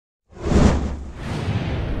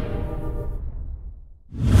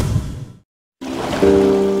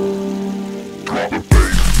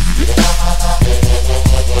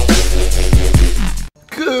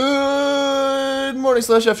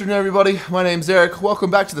Morning/afternoon, everybody. My name's Eric. Welcome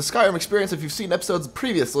back to the Skyrim experience. If you've seen episodes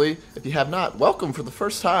previously, if you have not, welcome for the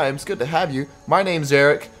first time. It's good to have you. My name's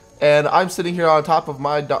Eric, and I'm sitting here on top of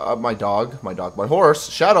my horse,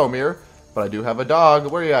 Shadowmere. But I do have a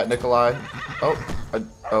dog. Where you at, Nikolai? I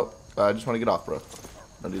just want to get off, bro.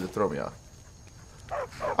 Don't need to throw me off.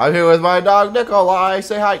 I'm here with my dog, Nikolai.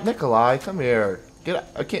 Say hi, Nikolai. Come here.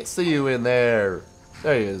 I can't see you in there.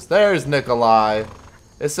 There he is. There's Nikolai.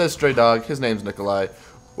 It says stray dog. His name's Nikolai.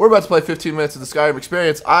 We're about to play 15 minutes of the Skyrim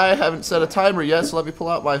experience. I haven't set a timer yet, so let me pull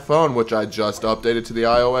out my phone, which I just updated to the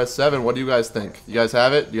iOS 7. What do you guys think? You guys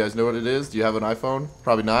have it? Do you guys know what it is? Do you have an iPhone?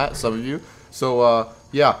 Probably not, some of you. So,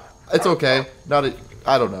 yeah, it's okay.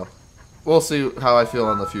 I don't know. We'll see how I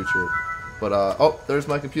feel in the future. But, oh, there's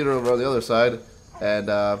my computer over on the other side. And,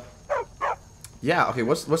 yeah, okay,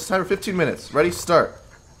 what's the timer? 15 minutes. Ready? Start.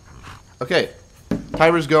 Okay,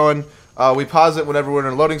 timer's going. We pause it whenever we're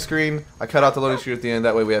in a loading screen. I cut out the loading screen at the end.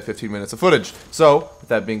 That way we have 15 minutes of footage. So, with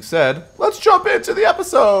that being said, let's jump into the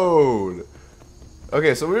episode.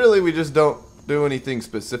 Okay, so we just don't do anything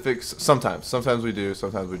specific. Sometimes we do.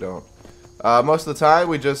 Sometimes we don't. Most of the time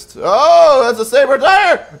we just... Oh, that's a saber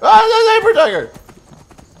tiger! Oh, that's a saber tiger!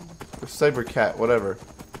 Or saber cat, whatever.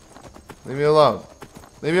 Leave me alone.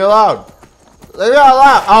 Leave me alone. Leave me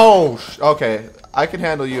alone. Oh, okay. I can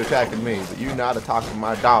handle you attacking me, but you not attacking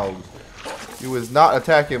my dog. You was not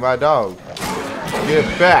attacking my dog. Get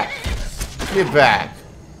back. Get back.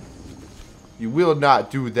 You will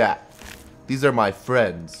not do that. These are my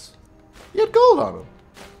friends. You had gold on them.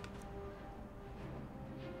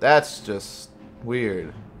 That's just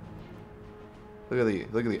weird. Look at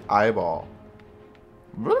the eyeball.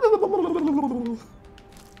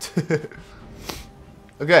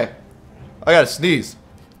 Okay. I gotta sneeze.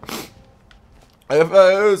 It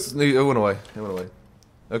went away. It went away.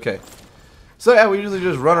 Okay. So yeah, we usually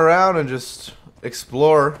just run around and just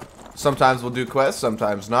explore. Sometimes we'll do quests,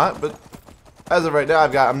 sometimes not. But as of right now,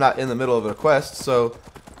 I'm not in the middle of a quest, so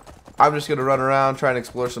I'm just gonna run around, try and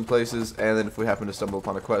explore some places, and then if we happen to stumble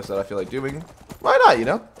upon a quest that I feel like doing, why not? You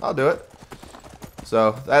know, I'll do it.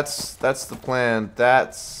 So that's the plan.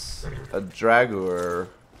 That's a Dragoor.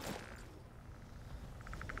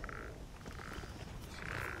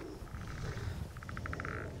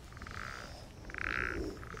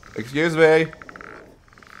 Excuse me.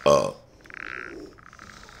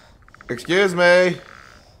 Excuse me.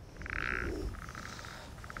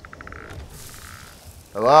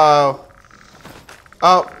 Hello.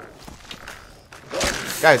 Oh.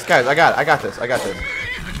 Guys, I got this.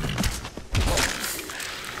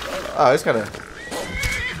 Oh, it's kinda.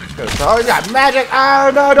 Oh, he's got magic.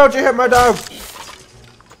 Oh no! Don't you hit my dog.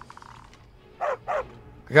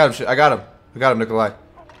 I got him, Nikolai.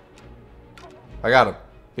 I got him.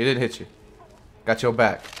 He didn't hit you. Got your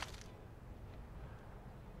back.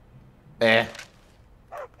 Eh.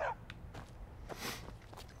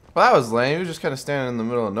 Well, that was lame. He was just kind of standing in the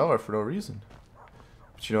middle of nowhere for no reason.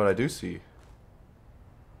 But you know what I do see?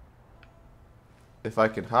 If I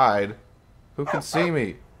can hide, who can see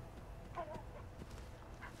me?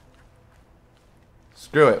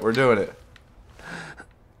 Screw it. We're doing it.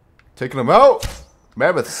 Taking them out.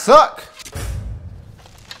 Mammoths suck.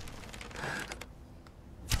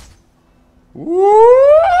 Woo!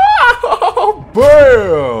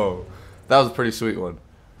 Bam! That was a pretty sweet one.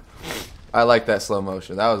 I like that slow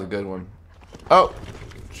motion. That was a good one. Oh,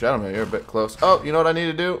 Shadowmere, you're a bit close. Oh, you know what I need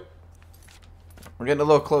to do? We're getting a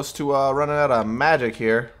little close to running out of magic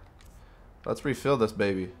here. Let's refill this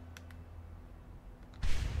baby.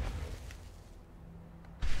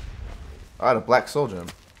 I had a black soul gem.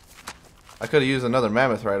 I could have used another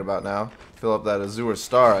mammoth right about now. Fill up that Azure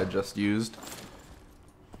star I just used.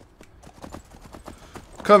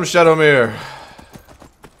 Come, Shadowmere.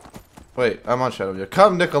 Wait, I'm on Shadowmere.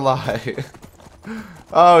 Come, Nikolai.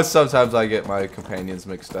 Oh, sometimes I get my companions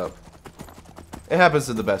mixed up. It happens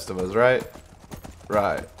to the best of us, right?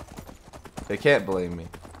 Right. They can't blame me.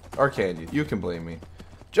 Or can you? You can blame me.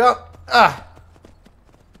 Jump! Ah!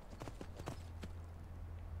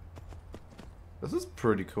 This is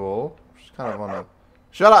pretty cool. Just kind of wanna...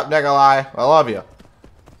 Shut up, Nikolai! I love you.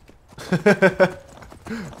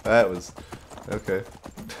 That was... Okay.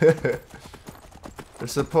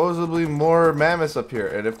 There's supposedly more mammoths up here,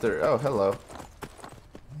 and if they're... Oh, hello.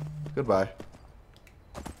 Goodbye.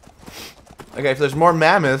 Okay, if there's more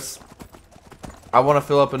mammoths, I want to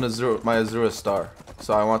fill up my Azure star.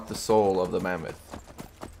 So I want the soul of the mammoth.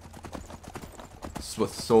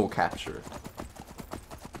 With soul capture.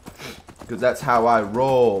 Because that's how I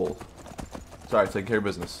roll. Sorry, take care of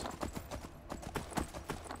business.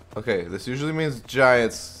 Okay, this usually means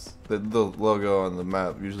giants. The logo on the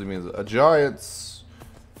map usually means a giant's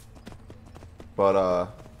But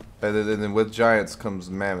and then with giants comes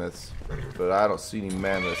mammoths. But I don't see any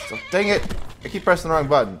mammoths. Oh, dang it! I keep pressing the wrong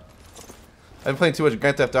button. I've been playing too much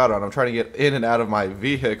Grand Theft Auto, and I'm trying to get in and out of my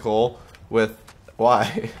vehicle with...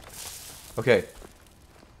 Why? Okay.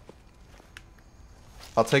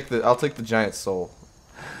 I'll take the giant soul.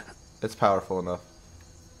 It's powerful enough.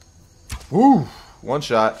 Woo! One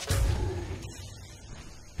shot.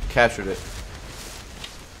 Captured it.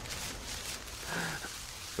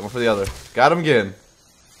 Going for the other. Got him again.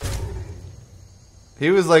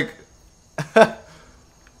 He was like...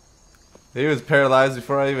 he was paralyzed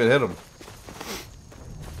before I even hit him.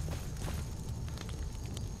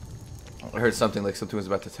 I heard something like something was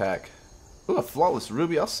about to attack. Ooh, a flawless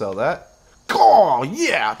ruby. I'll sell that. Oh,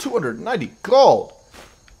 yeah! 290 gold!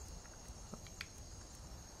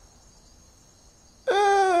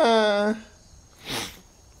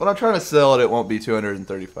 When I'm trying to sell it, it won't be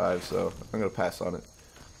 235, so I'm going to pass on it.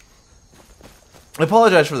 I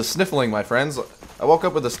apologize for the sniffling, my friends. I woke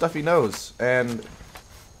up with a stuffy nose, and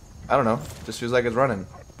I don't know, it just feels like it's running,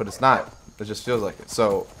 but it's not. It just feels like it.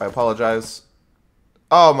 So, I apologize.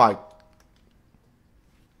 Oh my...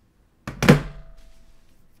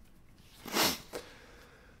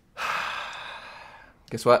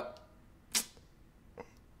 Guess what?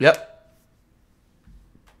 Yep.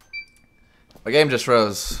 My game just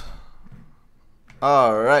froze.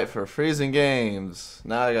 Alright, for freezing games.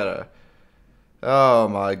 Now I gotta... Oh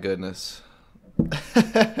my goodness.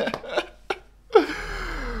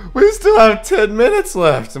 We still have 10 minutes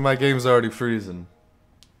left and my game's already freezing.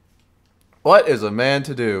 What is a man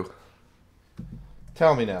to do?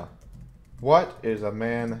 Tell me now. What is a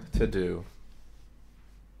man to do?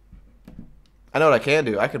 I know what I can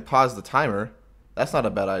do. I can pause the timer. That's not a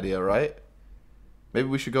bad idea, right? Maybe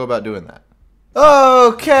we should go about doing that.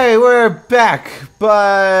 Okay, we're back,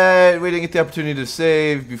 but we didn't get the opportunity to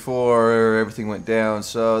save before everything went down,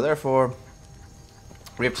 so therefore,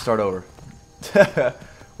 we have to start over.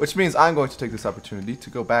 Which means I'm going to take this opportunity to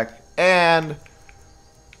go back and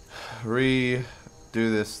redo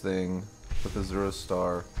this thing with a 0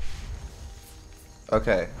 star.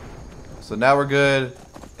 Okay, so now we're good,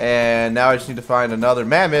 and now I just need to find another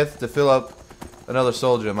mammoth to fill up another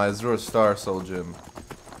soul gem, my 0 star soul gem.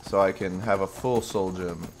 So I can have a full soul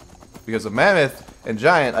gem. Because a mammoth and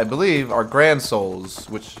giant, I believe, are grand souls,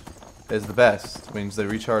 which is the best. It means they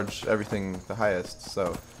recharge everything the highest.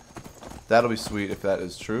 So that'll be sweet if that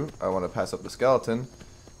is true. I want to pass up the skeleton,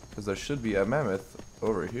 because there should be a mammoth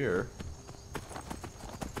over here.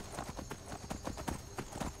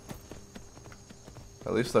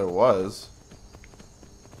 At least there was.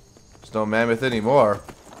 There's no mammoth anymore.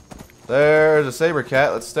 There's a saber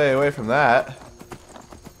cat. Let's stay away from that.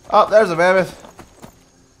 Oh, there's a mammoth.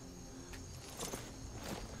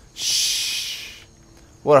 Shh.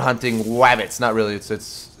 We're hunting wabbits. Not really.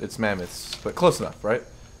 It's mammoths, but close enough, right?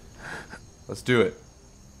 Let's do it.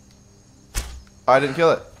 Oh, I didn't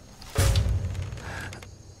kill it.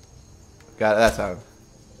 Got it that time.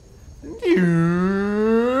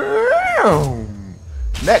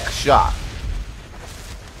 Next shot.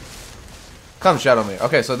 Come shadow me.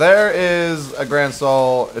 Okay, so there is a grand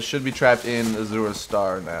soul. It should be trapped in Azura's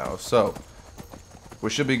star now. So,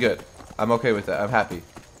 we should be good. I'm okay with that. I'm happy.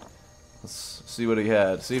 Let's see what he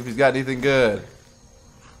had. See if he's got anything good.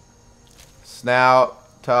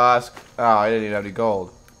 Snout, tusk. Oh, I didn't even have any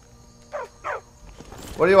gold.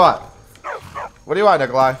 What do you want? What do you want,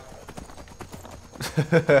 Nikolai?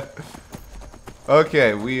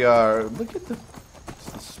 Okay, we are... Look at the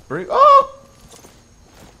spring. Oh!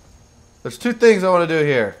 There's two things I want to do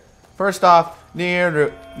here. First off, near and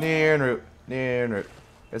root, near and root, near and root.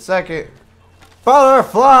 And second,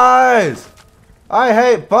 butterflies! I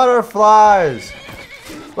hate butterflies!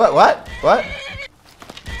 What?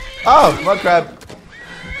 Oh, mud crab.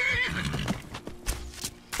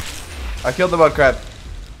 I killed the mud crab.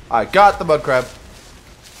 I got the mud crab.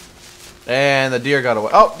 And the deer got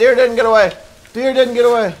away. Oh, deer didn't get away. Deer didn't get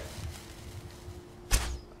away.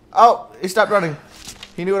 Oh, he stopped running.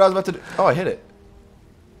 He knew what I was about to do. Oh, I hit it.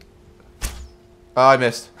 Oh, I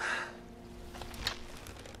missed.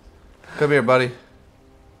 Come here, buddy.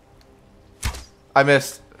 I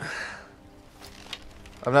missed.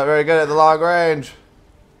 I'm not very good at the long range.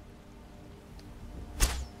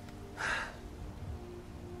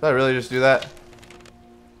 Did I really just do that?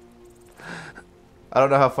 I don't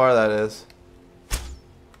know how far that is.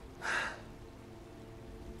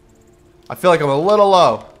 I feel like I'm a little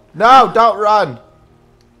low. No, don't run.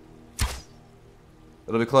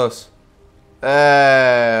 It'll be close.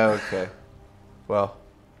 Okay. Well,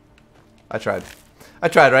 I tried. I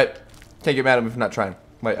tried, right? Can't get mad at me for not trying.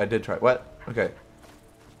 Wait, I did try. What? Okay.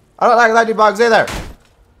 I don't like lightning bugs either.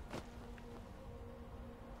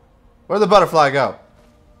 Where'd the butterfly go?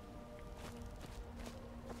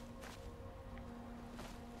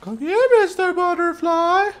 Come here, Mr.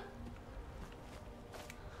 Butterfly.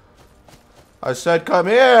 I said come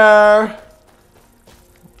here.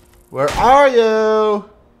 Where are you?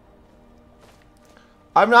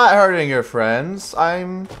 I'm not hurting your friends.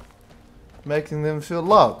 I'm making them feel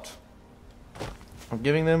loved. I'm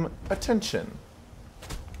giving them attention.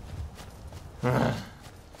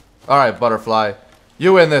 Alright, Butterfly.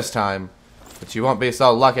 You win this time. But you won't be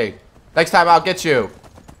so lucky. Next time I'll get you.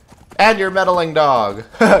 And your meddling dog.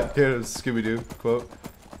 Here's a Scooby-Doo quote.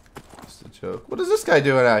 Just a joke. What is this guy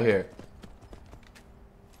doing out here?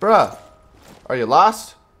 Bruh. Are you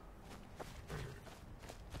lost?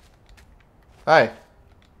 Hey.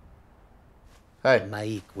 Hey.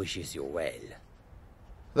 Mike wishes you well.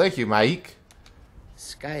 Thank you, Mike.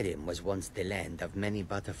 Skyrim was once the land of many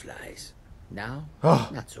butterflies. Now, Oh.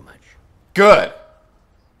 not so much. Good.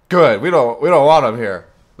 Good. We don't want them here.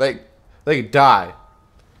 They can die.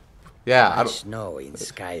 Yeah, I Much don't. snow in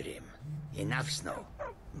Skyrim. Enough snow.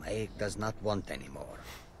 Mike does not want any more.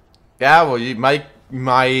 Yeah, well, you, Mike,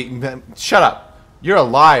 shut up. You're a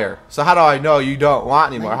liar. So how do I know you don't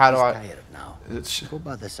want anymore? Mike How do is I? tired now. Go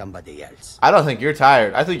bother somebody else. I don't think you're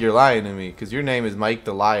tired. I think you're lying to me because your name is Mike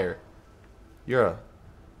the Liar. You're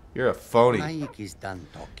a phony. Mike is done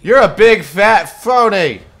talking. You're a big fat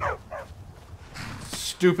phony.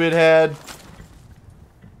 Stupid head.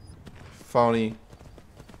 Phony.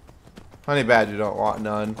 Honey Badger don't want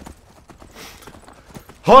none.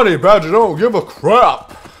 Honey Badger don't give a crap.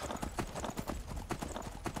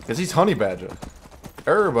 Because he's Honey Badger.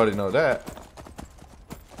 Everybody knows that.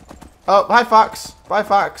 Oh, hi Fox. Bye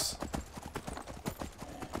Fox.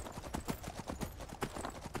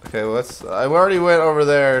 Okay, well let's. I already went over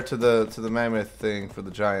there to the mammoth thing for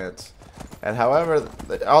the giants, and however,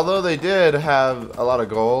 although they did have a lot of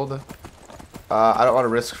gold, I don't want to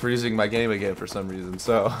risk freezing my game again for some reason,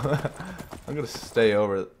 so I'm gonna stay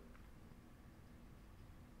over.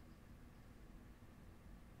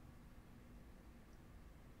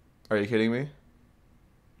 Are you kidding me?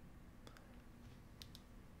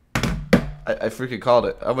 I freaking called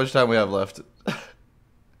it. How much time we have left?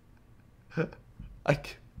 We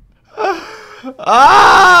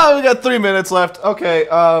got 3 minutes left. Okay,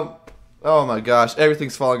 oh my gosh,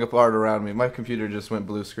 everything's falling apart around me. My computer just went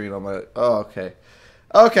blue screen on my, oh, okay.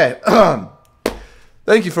 Okay,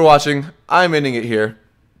 thank you for watching. I'm ending it here.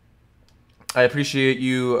 I appreciate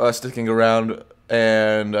you sticking around,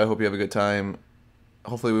 and I hope you have a good time.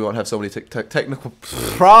 Hopefully we won't have so many technical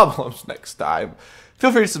problems next time.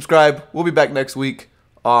 Feel free to subscribe. We'll be back next week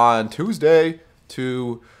on Tuesday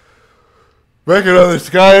to make another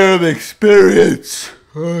Skyrim experience.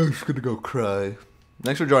 Oh, I'm just gonna go cry.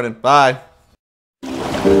 Thanks for joining. Bye.